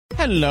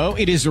Hello,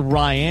 it is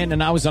Ryan,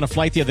 and I was on a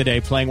flight the other day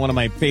playing one of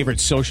my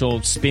favorite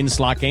social spin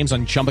slot games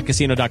on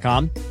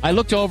ChumbaCasino.com. I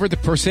looked over at the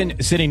person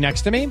sitting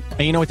next to me, and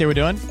you know what they were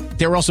doing?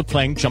 They were also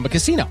playing Chumba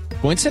Casino.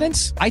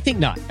 Coincidence? I think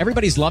not.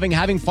 Everybody's loving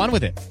having fun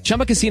with it.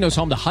 Chumba Casino is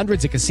home to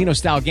hundreds of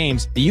casino-style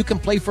games that you can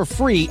play for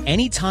free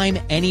anytime,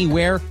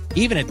 anywhere,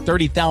 even at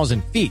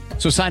 30,000 feet.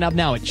 So sign up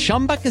now at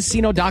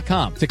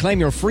ChumbaCasino.com to claim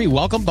your free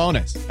welcome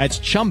bonus. That's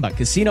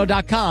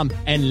ChumbaCasino.com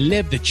and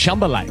live the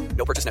Chumba life.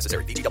 No purchase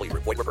necessary. VGW.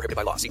 Void where prohibited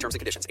by law. See terms and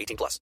conditions.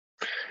 18+.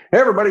 Hey,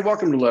 everybody.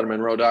 Welcome to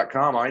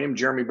LettermanRow.com. I am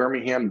Jeremy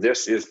Birmingham.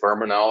 This is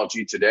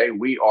Bermanology. Today,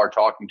 we are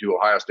talking to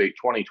Ohio State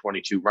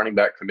 2022 running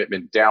back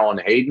commitment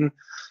Dallan Hayden,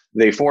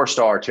 the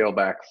four-star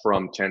tailback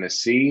from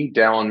Tennessee.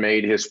 Dallan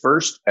made his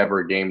first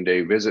ever game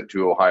day visit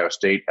to Ohio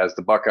State as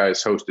the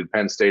Buckeyes hosted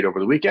Penn State over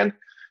the weekend.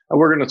 And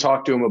we're going to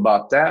talk to him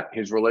about that,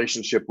 his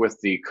relationship with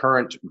the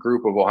current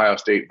group of Ohio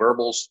State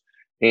Verbals,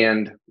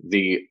 and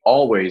the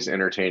always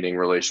entertaining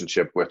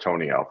relationship with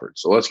Tony Alford.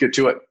 So let's get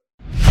to it.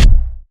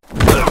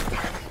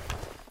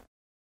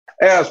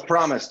 As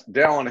promised,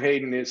 Dallan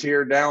Hayden is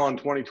here. Dallan,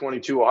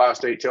 2022 Ohio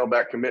State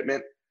tailback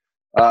commitment.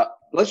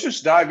 Let's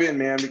just dive in,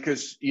 man,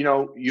 because, you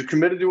know, you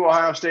committed to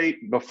Ohio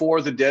State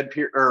before the dead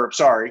period,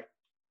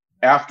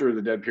 after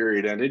the dead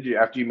period ended,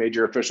 after you made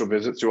your official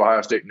visits to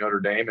Ohio State and Notre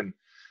Dame and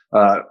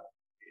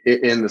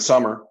in the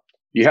summer.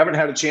 You haven't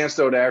had a chance,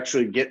 though, to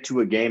actually get to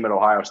a game at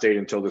Ohio State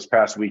until this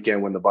past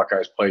weekend when the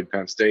Buckeyes played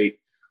Penn State.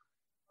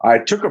 I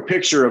took a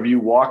picture of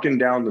you walking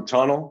down the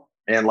tunnel,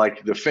 and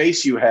like the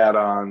face you had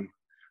on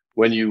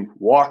when you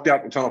walked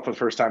out the tunnel for the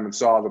first time and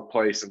saw the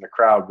place and the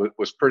crowd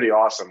was pretty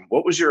awesome.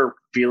 What was your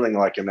feeling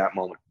like in that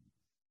moment?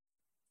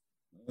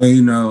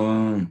 You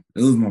know,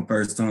 it was my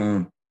first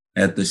time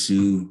at the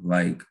shoe,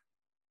 like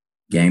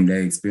game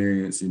day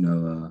experience. You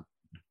know,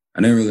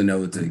 I didn't really know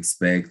what to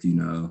expect, you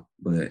know,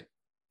 but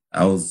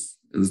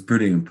it was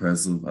pretty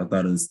impressive. I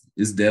thought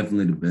it's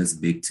definitely the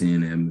best Big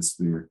Ten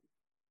atmosphere,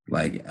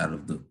 like out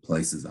of the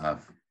places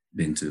I've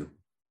been to.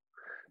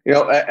 You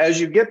know, as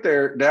you get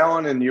there,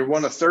 Dallan, and you're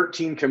one of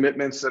 13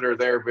 commitments that are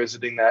there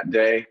visiting that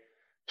day,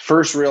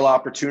 first real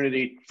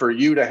opportunity for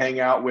you to hang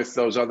out with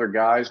those other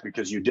guys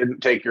because you didn't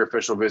take your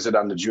official visit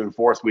on the June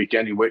 4th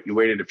weekend. You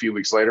waited a few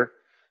weeks later.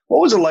 What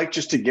was it like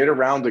just to get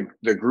around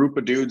the group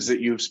of dudes that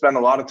you've spent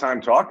a lot of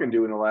time talking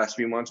to in the last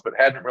few months but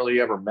hadn't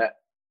really ever met?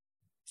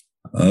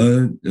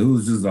 It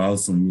was just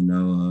awesome, you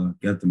know.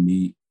 Got to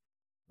meet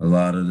a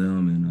lot of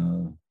them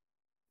and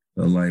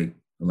felt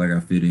like I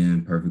fit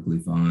in perfectly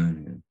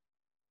fine. And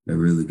they're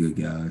really good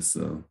guys,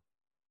 so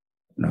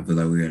and I feel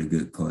like we had a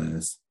good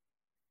class.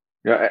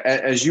 Yeah,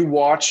 as you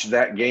watch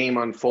that game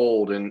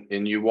unfold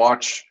and you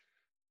watch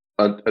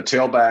a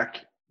tailback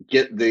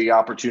get the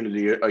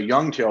opportunity, a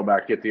young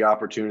tailback get the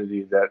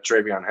opportunity that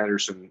TreVeyon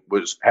Henderson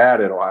had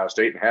at Ohio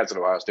State and has at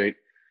Ohio State,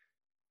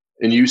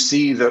 and you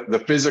see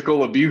the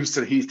physical abuse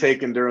that he's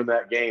taken during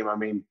that game. I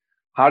mean,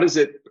 how does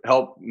it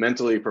help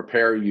mentally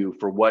prepare you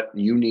for what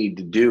you need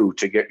to do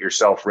to get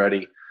yourself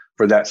ready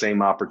for that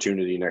same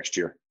opportunity next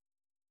year?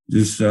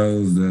 Just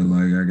shows that,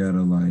 like, I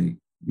gotta, like,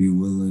 be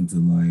willing to,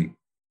 like,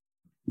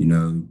 you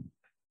know,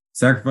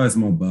 sacrifice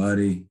my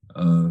body,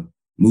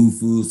 move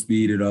full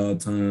speed at all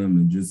time,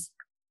 and just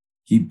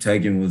keep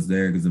taking what's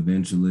there because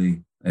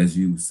eventually, as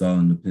you saw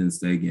in the Penn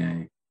State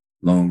game,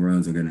 long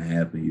runs are going to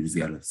happen. You just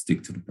got to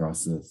stick to the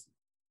process.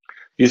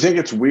 Do you think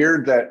it's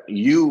weird that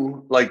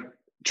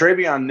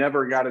TreVeyon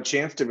never got a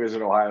chance to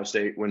visit Ohio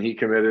State when he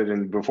committed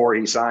and before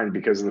he signed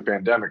because of the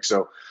pandemic?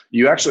 So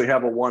you actually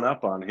have a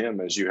one-up on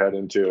him as you head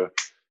into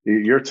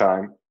your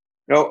time.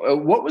 You know,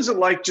 what was it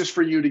like just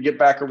for you to get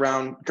back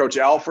around Coach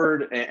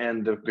Alford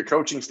and the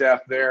coaching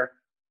staff there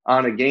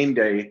on a game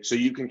day so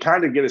you can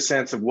kind of get a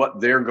sense of what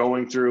they're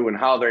going through and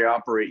how they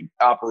operate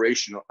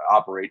operationally,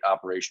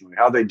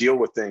 how they deal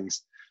with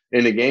things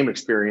in a game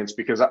experience,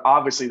 because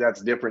obviously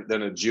that's different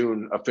than a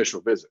June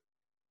official visit.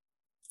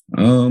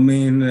 Oh,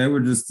 man, they were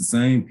just the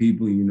same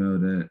people, you know,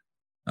 that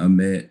I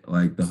met,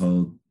 like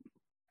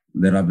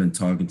that I've been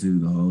talking to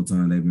the whole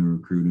time. They've been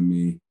recruiting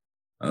me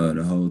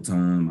the whole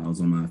time I was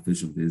on my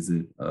official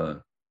visit.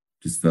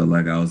 Just felt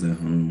like I was at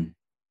home.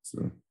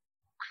 So,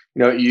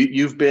 you know,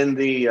 you've been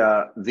the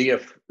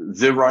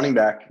running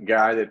back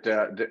guy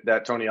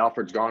that Tony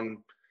Alford's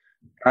gone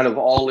kind of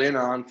all in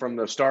on from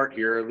the start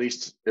here, at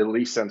least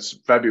since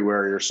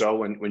February or so,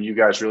 when you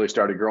guys really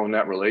started growing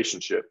that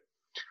relationship.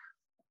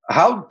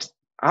 How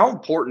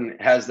important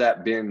has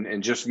that been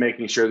in just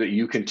making sure that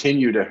you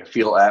continue to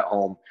feel at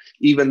home,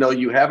 even though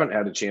you haven't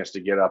had a chance to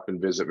get up and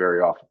visit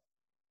very often?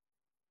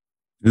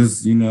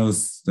 Just, you know,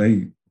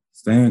 stay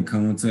in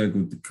contact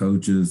with the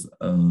coaches,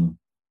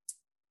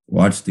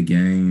 watch the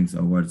games.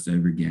 I watched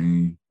every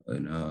game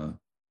and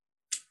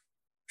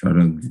try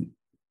to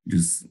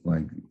just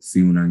like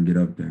see when I can get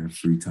up there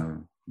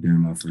during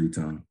my free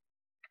time.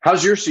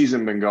 How's your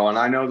season been going?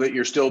 I know that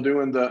you're still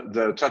doing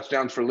the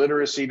touchdowns for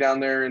literacy down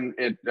there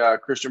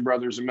at Christian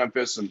Brothers in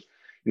Memphis. And,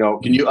 you know,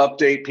 can you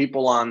update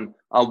people on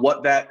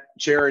what that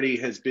charity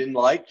has been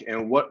like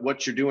and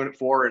what you're doing it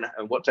for and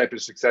what type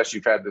of success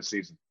you've had this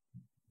season?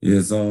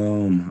 Yes,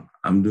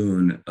 I'm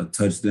doing a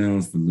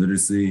touchdowns for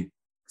literacy.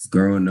 'Cause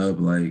growing up,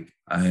 like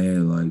I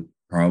had like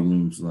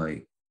problems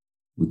like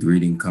with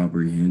reading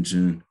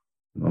comprehension.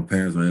 My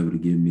parents were able to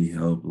give me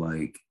help,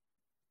 like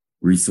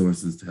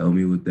resources to help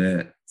me with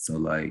that. So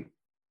like,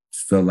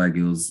 just felt like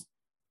it was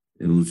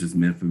just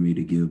meant for me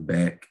to give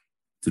back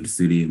to the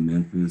city of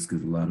Memphis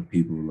because a lot of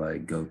people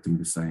like go through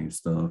the same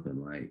stuff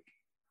and like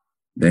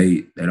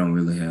they don't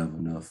really have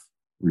enough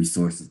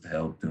resources to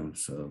help them.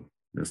 So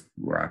that's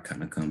where I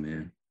kind of come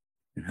in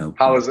and help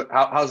How them. is it?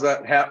 How's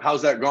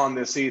that gone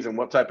this season?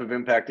 What type of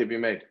impact have you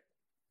made?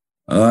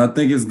 I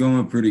think it's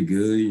going pretty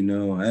good.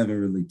 I haven't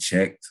really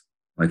checked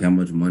like how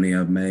much money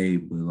I've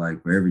made, but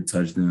like for every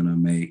touchdown I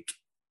make,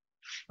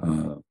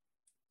 uh,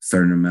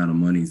 certain amount of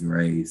money is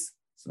raised.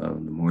 So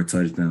the more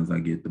touchdowns I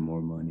get, the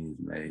more money is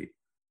made.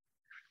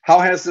 How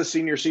has the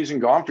senior season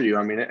gone for you?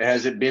 I mean,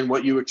 has it been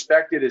what you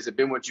expected? Has it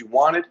been what you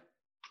wanted?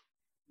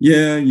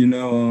 Yeah,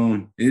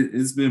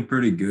 it's been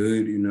pretty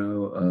good.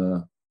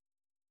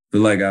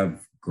 Feel like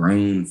I've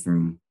grown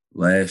from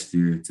last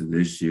year to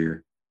this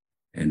year,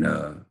 and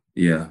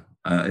yeah,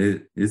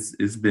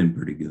 it's been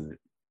pretty good.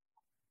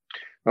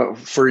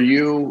 For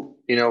you,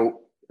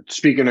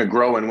 speaking of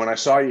growing, when I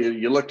saw you,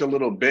 you looked a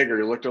little bigger,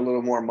 you looked a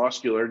little more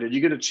muscular. Did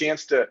you get a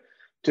chance to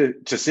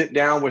sit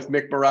down with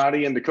Mick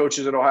Marotti and the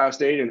coaches at Ohio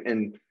State,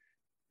 and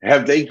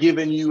have they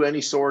given you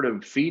any sort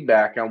of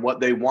feedback on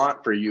what they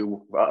want for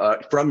you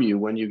from you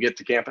when you get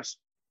to campus?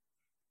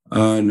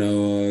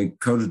 No,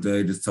 Coach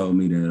Day just told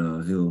me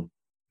that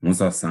once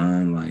I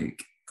sign,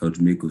 like Coach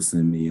Mick will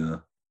send me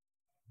a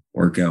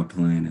workout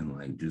plan and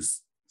like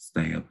just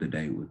stay up to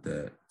date with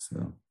that.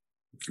 So,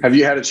 have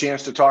you had a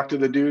chance to talk to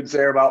the dudes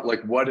there about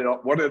like what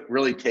it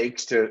really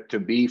takes to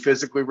be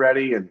physically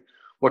ready, and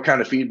what kind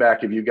of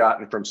feedback have you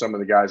gotten from some of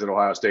the guys at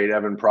Ohio State,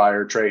 Evan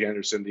Pryor, Trey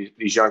Henderson,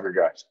 these younger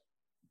guys?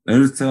 They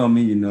just tell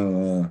me,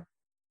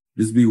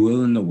 just be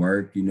willing to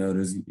work. You're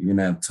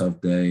gonna have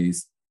tough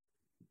days.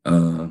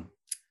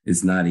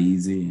 It's not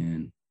easy,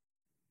 and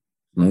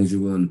as long as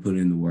you're willing to put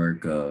in the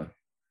work,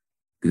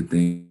 good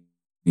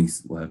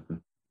things will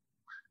happen.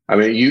 I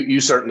mean, you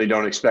certainly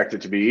don't expect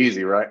it to be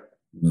easy, right?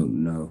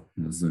 No,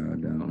 sir, I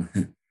don't.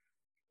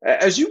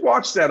 As you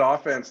watch that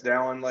offense,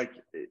 Dallin, like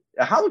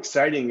how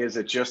exciting is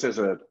it just as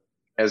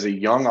a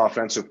young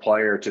offensive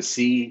player to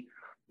see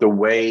the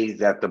way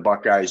that the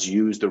Buckeyes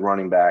use the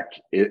running back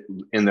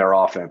in their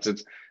offense?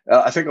 It's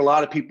I think a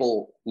lot of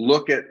people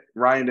look at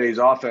Ryan Day's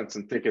offense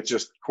and think it's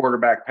just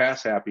quarterback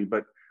pass happy,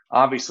 but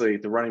obviously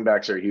the running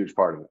backs are a huge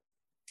part of it.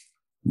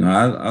 No,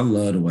 I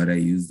love the way they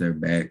use their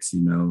backs.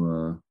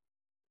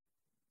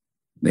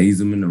 They use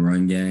them in the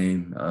run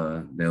game.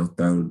 They'll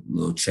throw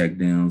little check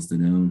downs to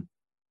them,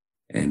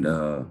 and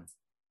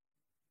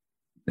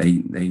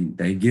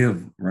they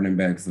give running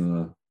backs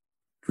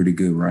pretty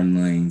good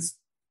run lanes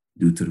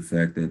due to the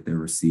fact that their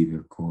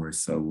receiver core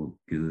is so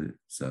good.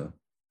 So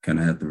kind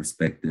of have to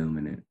respect them,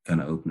 and it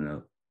kind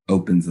of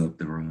opens up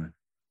the run.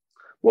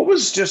 What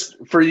was just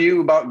for you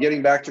about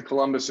getting back to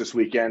Columbus this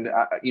weekend?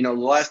 The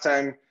last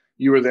time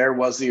you were there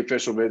was the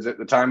official visit.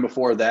 The time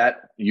before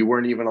that, you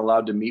weren't even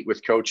allowed to meet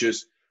with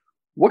coaches.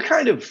 What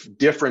kind of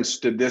difference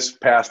did this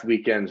past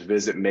weekend's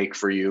visit make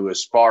for you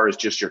as far as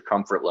just your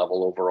comfort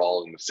level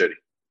overall in the city?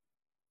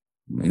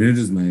 It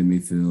just made me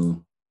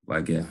feel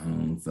like at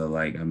home, felt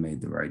like I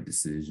made the right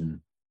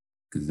decision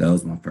because that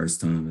was my first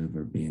time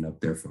ever being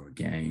up there for a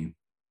game.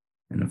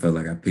 And I felt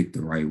like I picked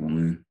the right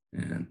one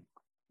and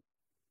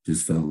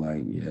just felt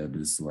like, yeah,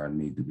 this is where I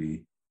need to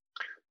be.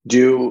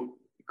 Do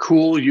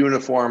cool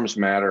uniforms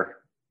matter?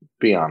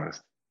 Be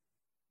honest.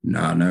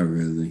 No, not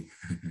really.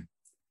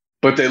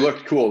 But they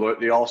looked cool.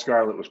 The all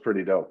scarlet was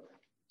pretty dope.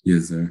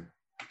 Yes, sir.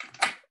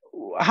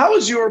 How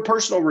is your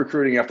personal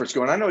recruiting efforts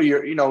going? I know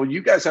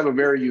you guys have a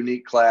very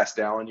unique class,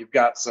 Dallin. You've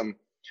got some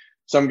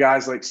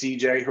guys like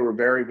CJ who are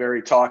very,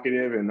 very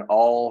talkative and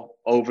all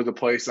over the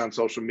place on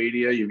social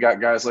media. You've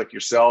got guys like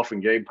yourself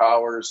and Gabe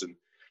Powers and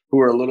who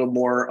are a little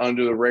more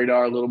under the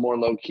radar, a little more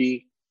low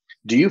key.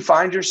 Do you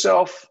find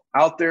yourself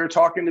out there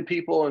talking to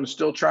people and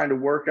still trying to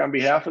work on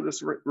behalf of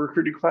this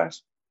recruiting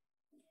class?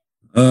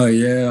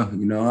 Yeah.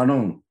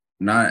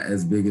 Not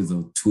as big as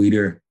a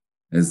tweeter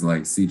as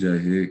like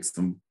CJ Hicks.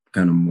 I'm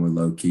kind of more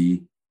low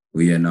key.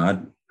 But yeah,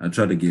 no, I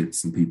try to get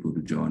some people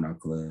to join our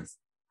class.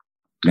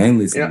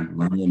 Mainly some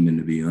linemen,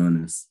 to be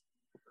honest.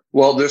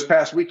 Well, this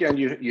past weekend,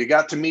 you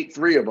got to meet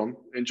three of them,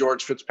 in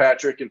George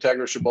Fitzpatrick,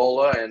 Integra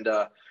Shabola,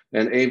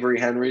 and Avery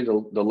Henry,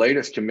 the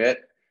latest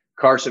commit.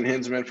 Carson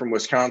Hinsman from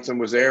Wisconsin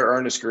was there.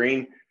 Ernest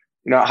Green.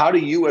 How do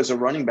you, as a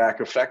running back,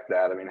 affect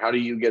that? I mean, how do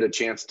you get a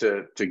chance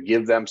to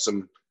give them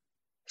some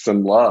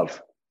love?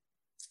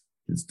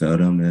 Just tell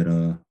them that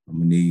I'm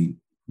gonna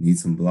need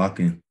some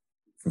blocking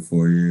for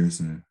 4 years,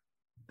 and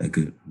that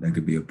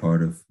could be a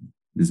part of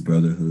this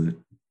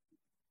brotherhood.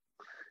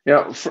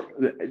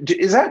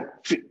 Is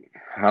that?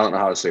 I don't know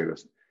how to say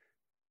this.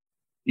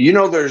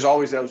 There's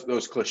always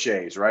those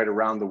cliches, right,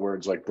 around the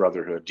words like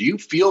brotherhood. Do you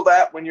feel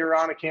that when you're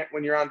on a camp,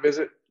 when you're on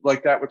visit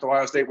like that with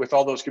Ohio State, with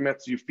all those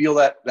commits? Do you feel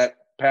that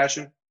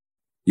passion?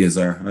 Yes,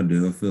 sir. I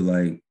do. I feel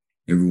like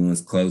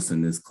everyone's close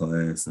in this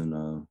class,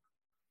 and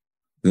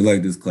feel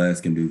like this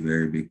class can do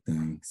very big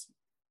things.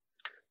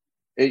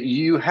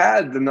 You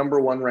had the number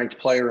one ranked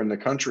player in the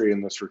country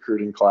in this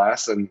recruiting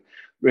class, and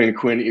in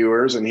Quinn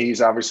Ewers, and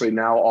he's obviously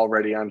now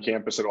already on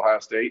campus at Ohio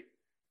State.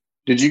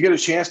 Did you get a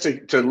chance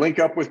to link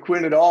up with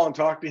Quinn at all and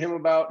talk to him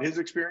about his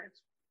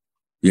experience?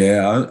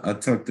 Yeah, I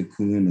talked to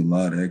Quinn a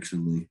lot,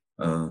 actually,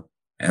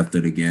 after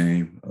the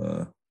game.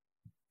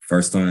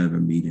 First time ever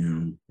meeting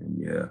him,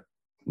 and yeah,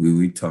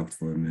 we talked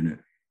for a minute.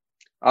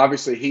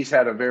 Obviously, he's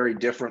had a very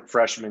different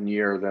freshman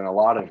year than a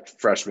lot of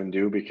freshmen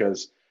do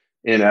because,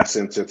 in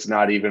essence, it's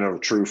not even a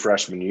true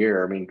freshman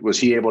year. I mean, was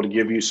he able to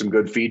give you some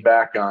good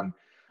feedback on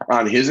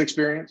his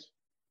experience?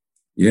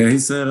 Yeah, he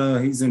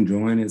said he's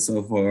enjoying it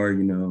so far,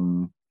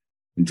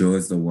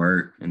 enjoys the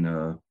work,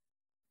 and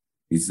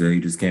he said he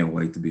just can't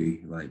wait to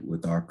be like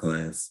with our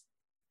class.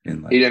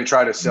 And like, he didn't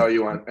try to sell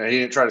you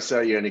any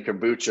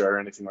kombucha or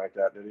anything like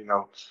that, did he?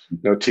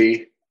 No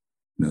tea?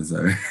 No,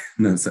 sir.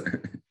 No,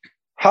 sir.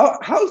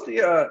 How's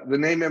the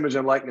name, image,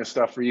 and likeness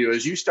stuff for you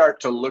as you start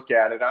to look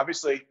at it?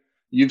 Obviously,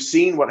 you've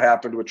seen what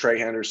happened with Trey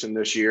Henderson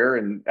this year,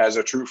 and as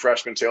a true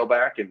freshman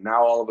tailback, and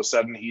now all of a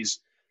sudden he's,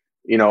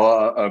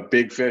 a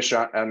big fish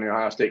on the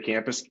Ohio State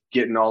campus,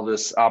 getting all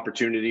this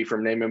opportunity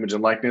from name, image,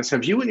 and likeness.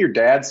 Have you and your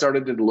dad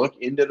started to look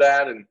into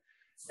that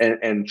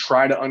and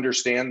try to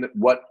understand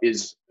what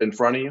is in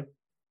front of you?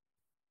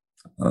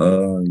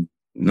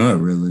 Not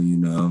really,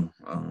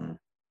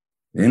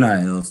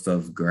 NIL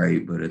stuff's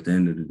great, but at the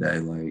end of the day,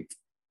 like,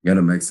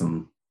 gotta make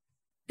some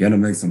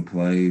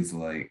plays,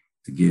 like,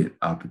 to get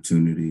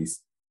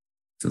opportunities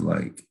to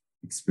like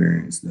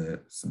experience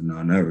that. So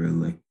no, not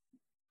really.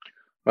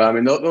 Well, I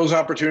mean, those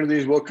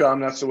opportunities will come.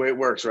 That's the way it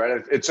works,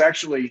 right? It's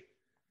actually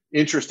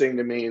interesting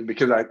to me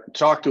because I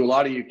talk to a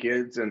lot of you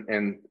kids,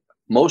 and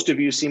most of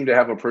you seem to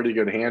have a pretty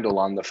good handle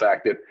on the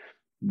fact that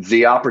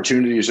the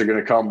opportunities are going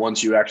to come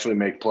once you actually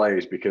make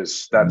plays,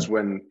 because that's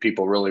when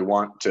people really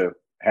want to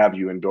have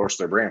you endorse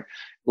their brand.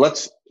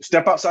 Let's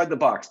step outside the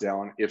box,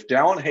 Dallin. If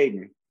Dallin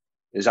Hayden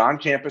is on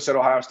campus at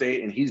Ohio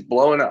State and he's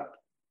blowing up,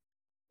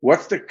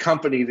 what's the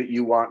company that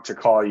you want to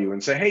call you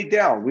and say, hey,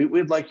 Dallin,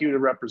 we'd like you to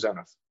represent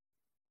us?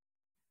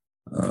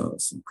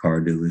 Some car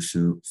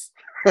dealerships.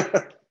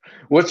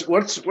 What's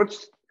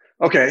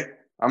okay?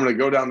 I'm going to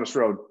go down this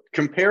road.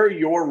 Compare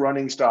your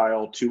running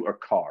style to a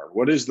car.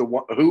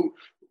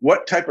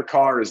 What type of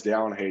car is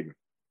Dallin Hayden?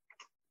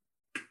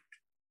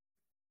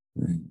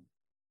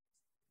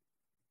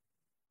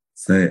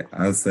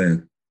 I'd say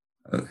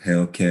a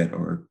Hellcat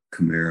or a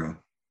Camaro.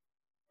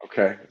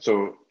 Okay,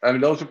 so I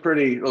mean those are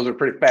pretty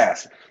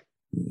fast.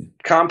 Yeah.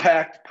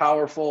 Compact,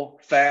 powerful,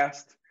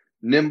 fast,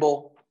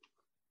 nimble.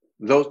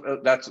 Those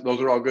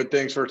are all good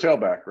things for a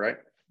tailback, right?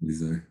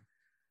 Yes, sir.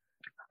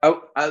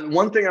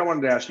 One thing I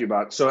wanted to ask you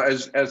about. So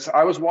as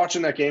I was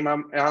watching that game,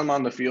 I'm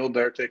on the field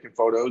there taking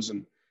photos,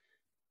 and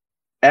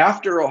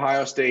after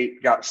Ohio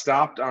State got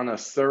stopped on a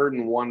 3rd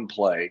and 1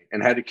 play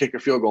and had to kick a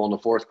field goal in the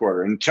 4th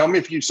quarter. And tell me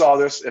if you saw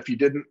this. If you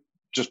didn't,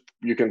 just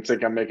you can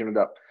think I'm making it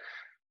up.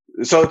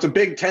 So it's a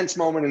big tense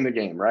moment in the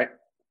game, right?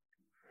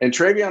 And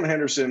TreVeyon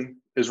Henderson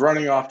is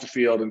running off the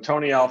field, and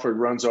Tony Alford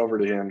runs over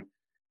to him.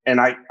 And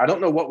I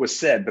don't know what was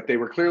said, but they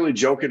were clearly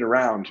joking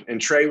around.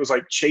 And Trey was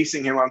like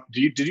chasing him on.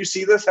 Did you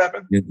see this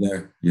happen? Yes,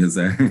 sir. Yes,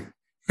 sir.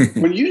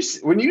 when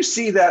you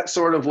see that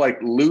sort of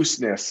like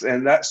looseness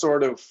and that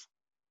sort of,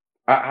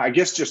 I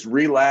guess, just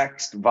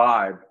relaxed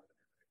vibe,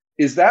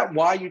 is that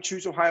why you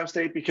choose Ohio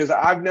State? Because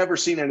I've never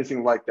seen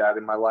anything like that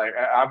in my life.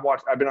 I've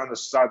been on the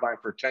sideline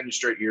for 10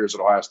 straight years at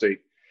Ohio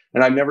State,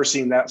 and I've never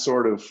seen that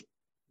sort of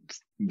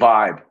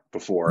vibe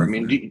before. Mm-hmm. I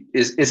mean,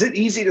 is it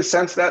easy to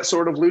sense that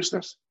sort of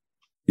looseness?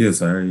 Yes,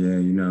 sir. Yeah,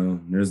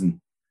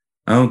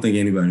 I don't think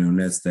anybody on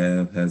that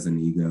staff has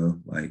an ego.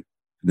 Like,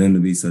 for them to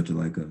be such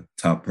a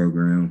top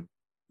program,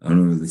 I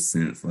don't really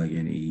sense like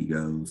any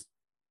egos,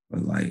 or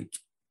like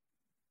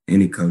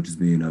any coaches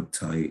being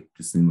uptight.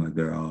 Just seem like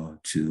they're all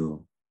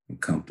chill and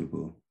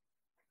comfortable.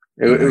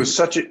 It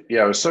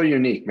was so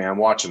unique, man,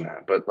 watching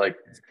that. But like,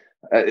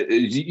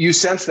 you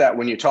sense that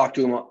when you talk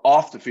to them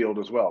off the field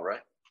as well,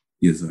 right?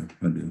 Yes, sir.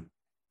 I do.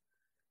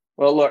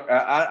 Well, look,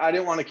 I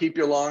didn't want to keep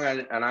you long,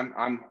 and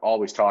I'm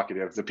always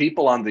talkative. The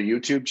people on the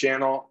YouTube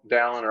channel,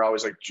 Dallin, are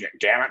always like,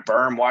 "Damn it,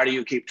 Berm, why do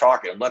you keep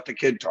talking? Let the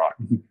kid talk."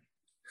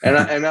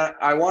 and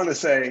I want to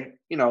say,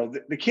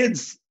 the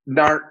kids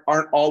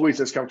aren't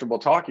always as comfortable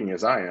talking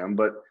as I am.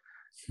 But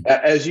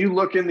as you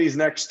look in these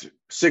next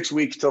 6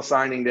 weeks till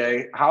signing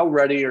day, how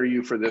ready are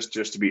you for this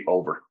just to be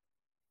over?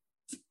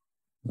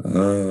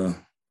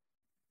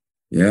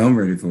 Yeah, I'm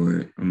ready for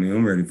it. I mean,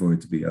 I'm ready for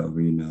it to be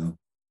over,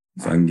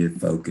 so I can get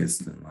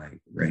focused and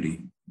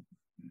ready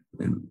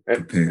and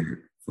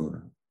prepared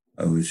for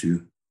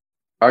OSU.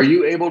 Are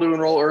you able to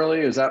enroll early?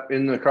 Is that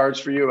in the cards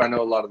for you? I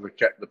know a lot of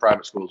the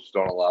private schools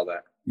don't allow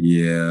that.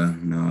 Yeah,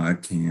 no, I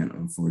can't,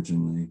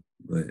 unfortunately.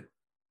 But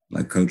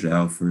like Coach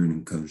Alford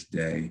and Coach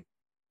Day,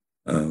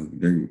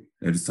 they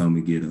just told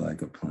me to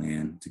get a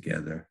plan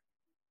together,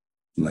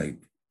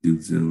 do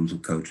Zooms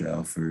with Coach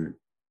Alford,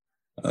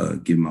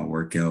 get my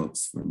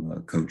workouts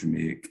from Coach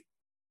Mick,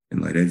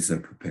 And like they just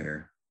said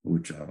prepare,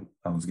 which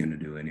I was going to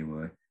do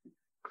anyway.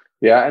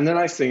 Yeah, and the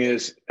nice thing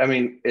is, I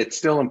mean, it's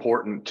still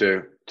important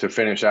to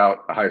finish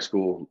out a high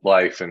school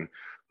life and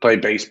play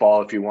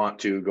baseball if you want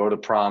to, go to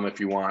prom if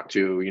you want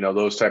to,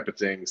 those type of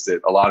things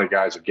that a lot of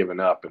guys have given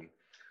up. And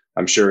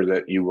I'm sure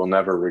that you will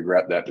never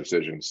regret that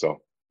decision.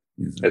 So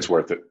It's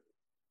worth it.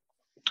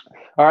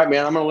 All right,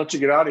 man, I'm going to let you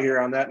get out of here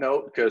on that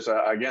note because,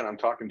 again, I'm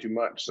talking too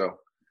much. So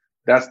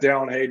that's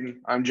Dallin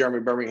Hayden. I'm Jeremy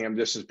Birmingham.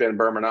 This has been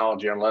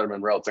Bermanology on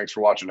Letterman Rail. Thanks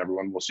for watching,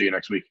 everyone. We'll see you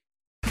next week.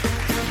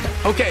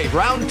 Okay,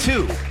 round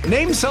 2.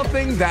 Name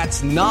something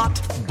that's not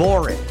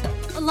boring.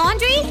 A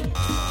laundry?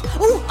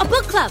 Ooh, a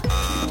book club.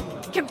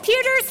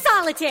 Computer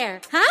solitaire,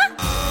 huh?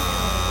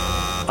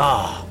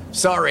 Ah,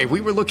 sorry,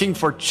 we were looking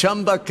for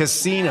Chumba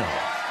Casino.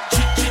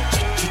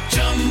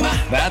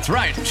 That's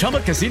right,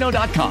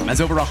 ChumbaCasino.com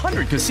has over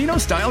 100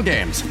 casino-style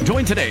games.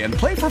 Join today and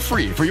play for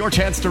free for your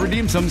chance to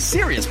redeem some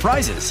serious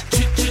prizes.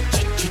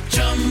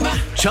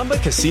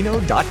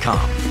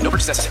 ChumbaCasino.com. No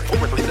purchase necessary. Void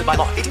where prohibited by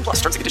law. 18+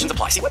 terms and conditions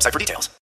apply. See website for details.